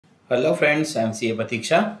Hello friends, I am CA Pathik.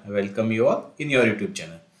 I welcome you all in your YouTube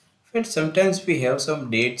channel. Friends, sometimes we have some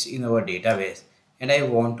dates in our database and I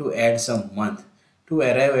want to add some month to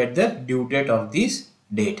arrive at the due date of this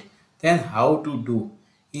date. Then how to do?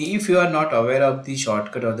 If you are not aware of the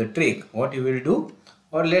shortcut or the trick, what you will do?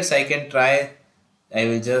 Or let's I can try. I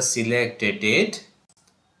will just select a date,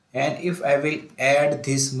 and if I will add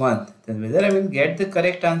this month, then whether I will get the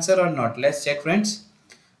correct answer or not. Let's check, friends.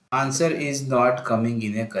 Answer is not coming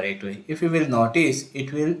in a correct way. If you will notice,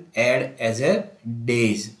 it will add as a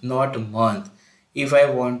days, not month. If I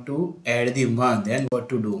want to add the month, then what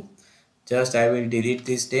to do? Just I will delete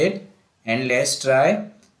this date and let's try.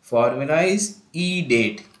 Formula is E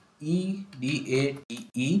date. EDATE.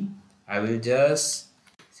 I will just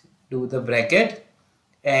do the bracket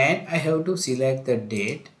and I have to select the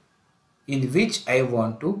date in which I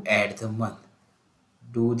want to add the month.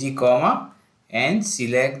 Do the comma and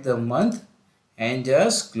select the month and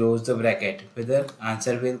just close the bracket, whether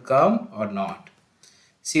answer will come or not.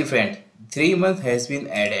 See friend, 3 months has been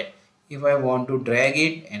added. If I want to drag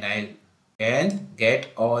it, and I can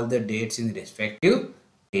get all the dates in respective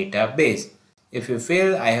database. If you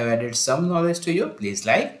feel I have added some knowledge to you, please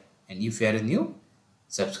like, and if you are new,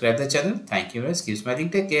 subscribe the channel. Thank you guys. Keep smiling.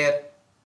 Take care.